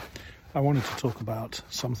I wanted to talk about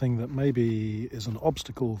something that maybe is an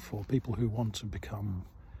obstacle for people who want to become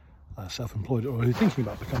self-employed, or who are thinking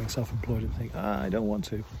about becoming self-employed and think, I don't want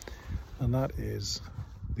to. And that is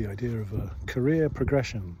the idea of a career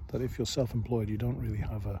progression, that if you're self-employed, you don't really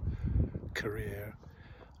have a career.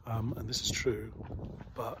 And this is true,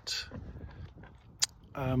 but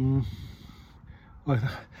well,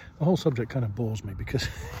 the whole subject kind of bores me because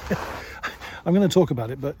I'm going to talk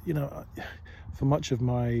about it, but for much of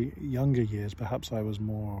my younger years, perhaps I was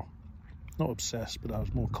more, not obsessed, but I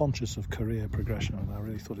was more conscious of career progression, and I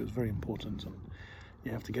really thought it was very important, and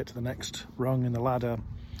you have to get to the next rung in the ladder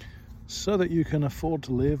so that you can afford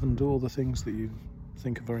to live and do all the things that you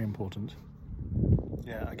think are very important.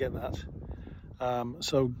 Yeah, I get that.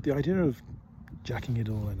 So the idea of jacking it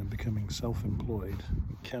all in and becoming self-employed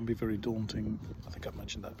can be very daunting. I think I've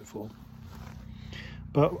mentioned that before.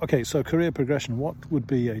 But okay, so career progression. What would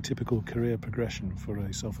be a typical career progression for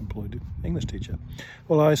a self-employed English teacher?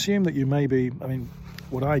 Well, I assume that you may be,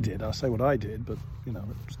 what I did, I'll say what I did, but it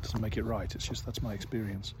doesn't make it right. It's just that's my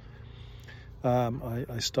experience.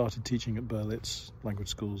 I started teaching at Berlitz Language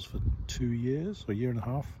Schools for 2 years, or a year and a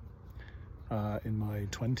half, in my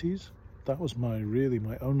 20s. That was my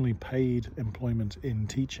only paid employment in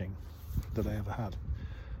teaching that I ever had.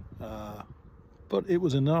 But it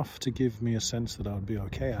was enough to give me a sense that I would be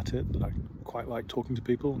okay at it, that I quite like talking to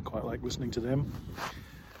people and quite like listening to them.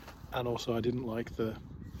 And also I didn't like the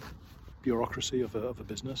bureaucracy of a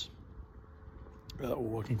business or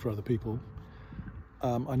working for other people.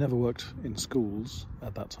 I never worked in schools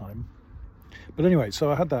at that time. But anyway,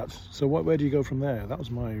 so I had that. So where do you go from there? That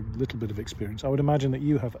was my little bit of experience. I would imagine that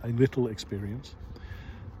you have a little experience.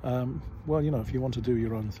 If you want to do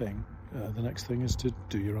your own thing, the next thing is to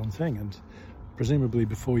do your own thing. And presumably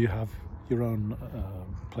before you have your own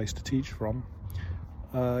place to teach from,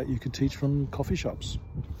 you could teach from coffee shops.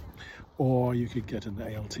 Or you could get an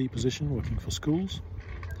ALT position working for schools.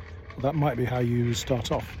 That might be how you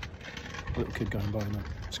start off. A little kid going by in a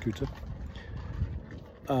scooter.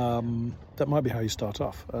 That might be how you start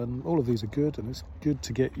off, and all of these are good, and it's good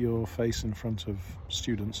to get your face in front of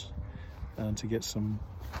students and to get some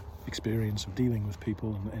experience of dealing with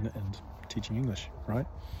people and teaching English, right?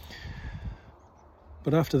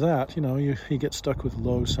 But after that, you get stuck with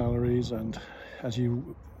low salaries, and as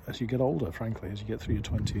you get older, frankly, as you get through your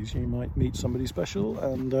 20s, you might meet somebody special,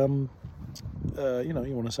 and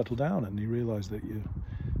you want to settle down, and you realise that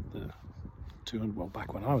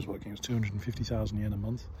back when I was working, it was 250,000 yen a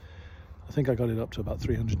month. I think I got it up to about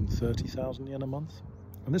 330,000 yen a month.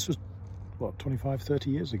 And this was, 25, 30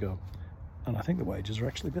 years ago. And I think the wages are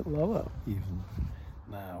actually a bit lower even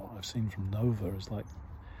now. I've seen from Nova is like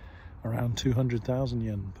around 200,000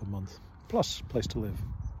 yen per month, plus place to live.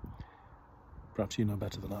 Perhaps you know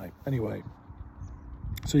better than I. Anyway,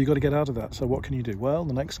 so you've got to get out of that. So what can you do? Well,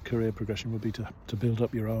 the next career progression would be to build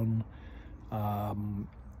up your own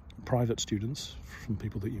private students from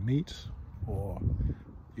people that you meet, or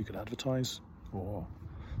you could advertise, or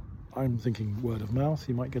I'm thinking word of mouth.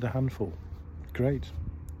 You might get a handful. Great,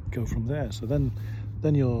 go from there. So then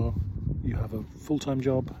you have a full-time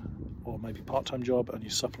job or maybe part-time job, and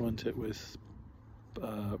you supplement it with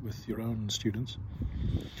your own students.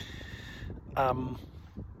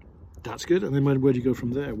 That's good. And then where do you go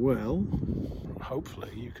from there? Well,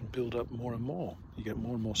 hopefully you can build up more and more. You get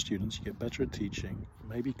more and more students, you get better at teaching,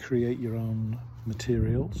 maybe create your own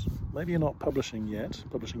materials. Maybe you're not publishing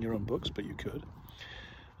your own books, but you could.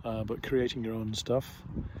 But creating your own stuff,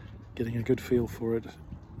 getting a good feel for it,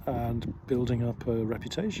 and building up a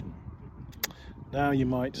reputation. Now you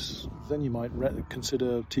might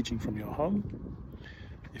consider teaching from your home.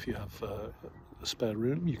 If you have a spare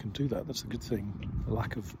room, you can do that. That's a good thing. The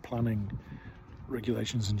lack of planning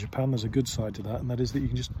regulations in Japan, there's a good side to that, and that is that you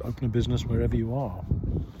can just open a business wherever you are.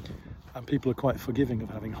 And people are quite forgiving of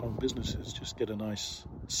having home businesses. Just get a nice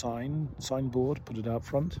signboard, put it out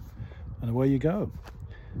front, and away you go.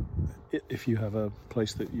 If you have a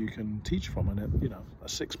place that you can teach from, and a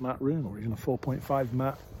 6-mat room or even a 4.5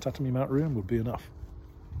 mat tatami mat room would be enough.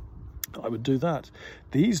 I would do that.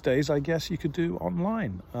 These days, I guess you could do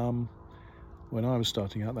online. When I was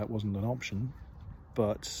starting out, that wasn't an option,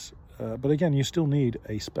 but again, you still need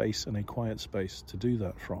a space and a quiet space to do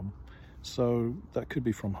that from. So that could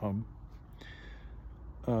be from home.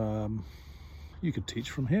 You could teach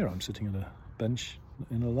from here. I'm sitting at a bench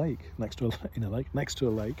in a lake, next to a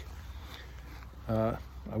lake. I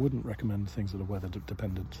wouldn't recommend things that are weather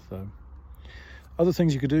dependent, though. Other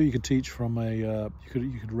things you could do, you could teach from you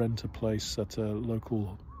could rent a place at a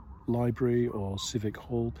local library or civic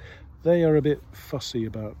hall. They are a bit fussy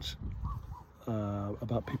about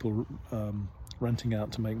people renting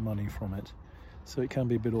out to make money from it. So it can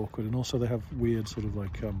be a bit awkward. And also they have weird sort of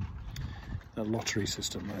like a lottery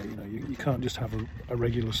system where, you know, you can't just have a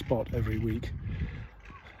regular spot every week.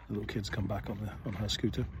 The little kids come back on her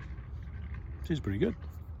scooter. She's pretty good.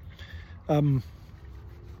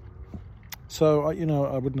 So,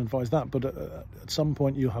 I wouldn't advise that, but at some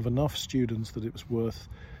point you'll have enough students that it was worth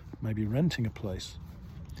maybe renting a place.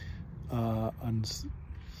 And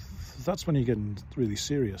that's when you're getting really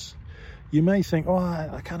serious. You may think, oh,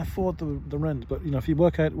 I can't afford the rent, but, you know, if you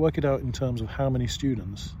work it out in terms of how many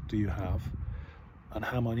students do you have and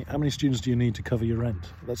how many students do you need to cover your rent.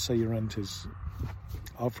 Let's say your rent is,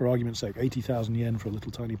 for argument's sake, 80,000 yen for a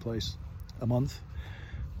little tiny place a month,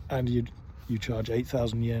 and you charge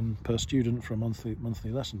 8,000 yen per student for monthly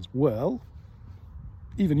lessons. Well,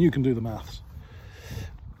 even you can do the maths.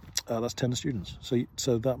 That's 10 students.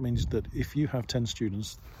 So that means that if you have 10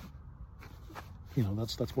 students, you know,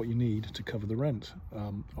 that's what you need to cover the rent.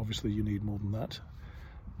 Obviously, you need more than that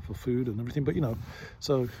for food and everything. But, you know,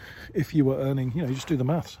 so if you were earning, you know, you just do the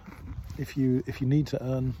maths. If you need to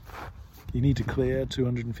earn, you need to clear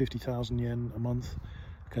 250,000 yen a month.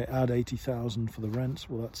 Okay, add 80,000 for the rent.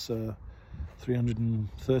 Well, that's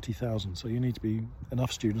 330,000. So you need to be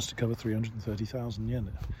enough students to cover 330,000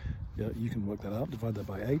 yen. Yeah, you can work that out. Divide that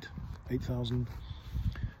by 8,000,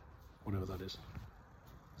 whatever that is.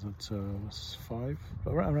 Is that 5?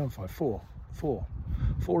 Around 5. 4.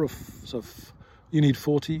 So you need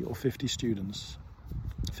 40 or 50 students,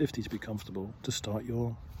 50 to be comfortable, to start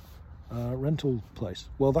your rental place.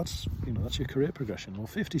 Well, that's your career progression. Well,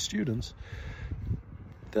 50 students.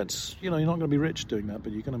 That's, you know, you're not going to be rich doing that,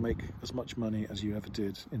 but you're going to make as much money as you ever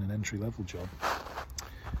did in an entry-level job.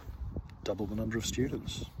 Double the number of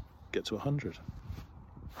students, get to 100,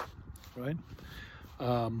 right?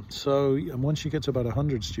 And once you get to about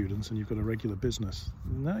 100 students and you've got a regular business,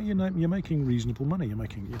 now you're making reasonable money. You're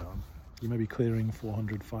making, you know, you may be clearing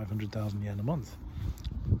 400, 500,000 yen a month.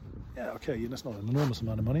 Yeah, okay, that's not an enormous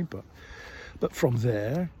amount of money, but from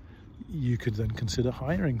there, you could then consider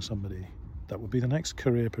hiring somebody. That would be the next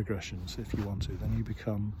career progression. So if you want to, then you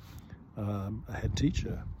become a head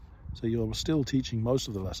teacher. So you're still teaching most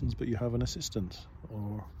of the lessons, but you have an assistant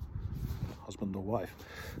or husband or wife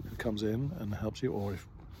who comes in and helps you. Or if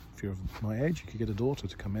you're of my age, you could get a daughter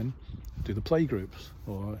to come in, do the play groups,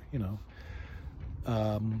 or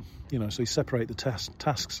so you separate the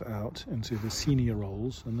tasks out into the senior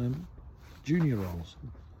roles and then junior roles,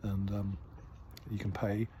 and you can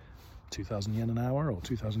pay 2,000 yen an hour or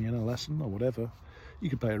 2,000 yen a lesson or whatever. You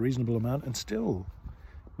could pay a reasonable amount and still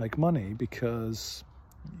make money, because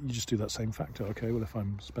you just do that same factor. Okay, well, if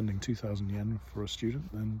I'm spending 2,000 yen for a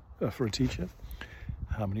student, then for a teacher,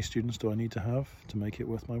 how many students do I need to have to make it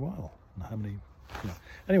worth my while? And how many,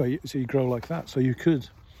 anyway, so you grow like that. So you could,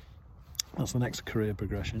 that's the next career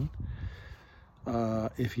progression.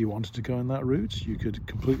 If you wanted to go in that route, you could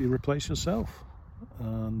completely replace yourself,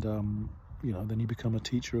 and then you become a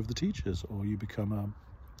teacher of the teachers, or you become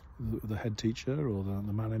the head teacher, or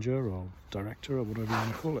the manager, or director, or whatever you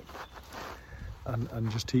want to call it,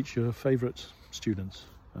 and just teach your favourite students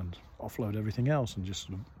and offload everything else and just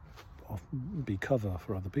sort of be cover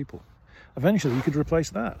for other people. Eventually, you could replace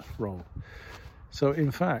that role. So,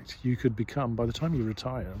 in fact, you could become, by the time you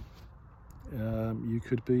retire, you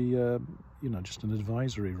could be, just an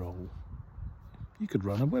advisory role. You could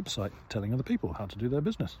run a website telling other people how to do their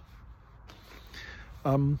business.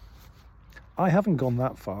 I haven't gone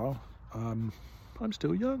that far. I'm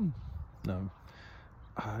still young. No,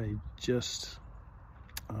 I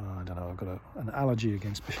don't know, I've got an allergy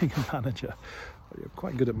against being a manager. I'm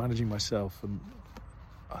quite good at managing myself, and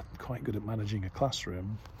I'm quite good at managing a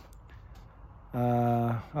classroom.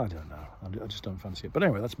 I don't know, I just don't fancy it. But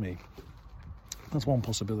anyway, that's me. That's one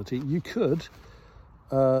possibility. You could,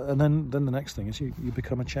 and then the next thing is you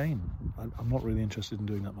become a chain. I'm not really interested in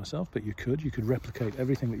doing that myself, but you could replicate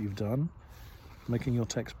everything that you've done, making your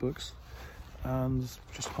textbooks, and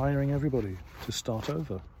just hiring everybody to start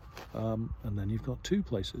over. And then you've got 2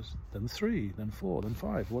 places, then 3, then 4, then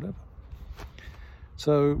 5, whatever.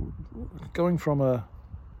 So going from a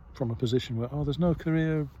position where there's no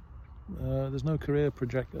career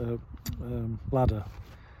ladder.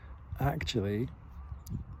 Actually,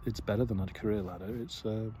 it's better than a career ladder. It's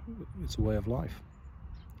a way of life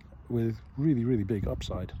with really, really big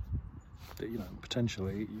upside. That,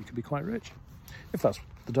 potentially you could be quite rich if that's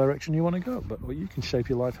the direction you want to go. But you can shape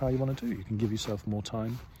your life how you want to do. You can give yourself more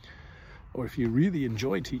time. Or if you really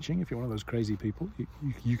enjoy teaching, if you're one of those crazy people,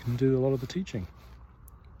 you can do a lot of the teaching.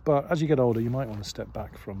 But as you get older, you might want to step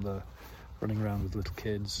back from the running around with little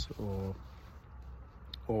kids,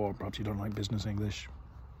 or perhaps you don't like business English.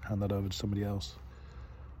 hand that over to somebody else.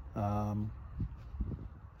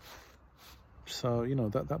 So you know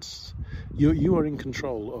that's you are in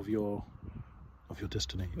control of your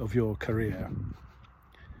destiny, of your career,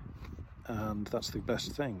 and that's the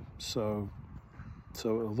best thing. So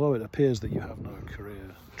although it appears that you have no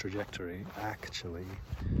career trajectory, actually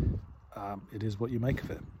it is what you make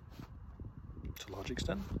of it to a large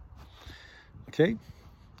extent. Okay,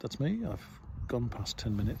 that's me. I've gone past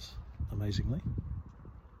 10 minutes, amazingly.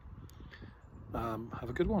 Have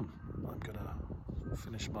a good one. I'm gonna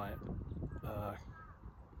finish my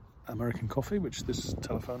American coffee, which this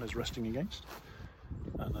telephone is resting against,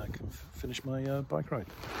 and I can finish my bike ride.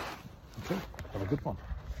 Okay, have a good one.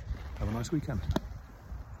 Have a nice weekend.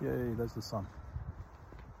 Yay, there's the sun.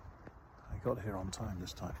 I got here on time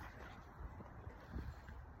this time.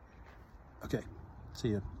 Okay, see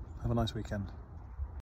you. Have a nice weekend.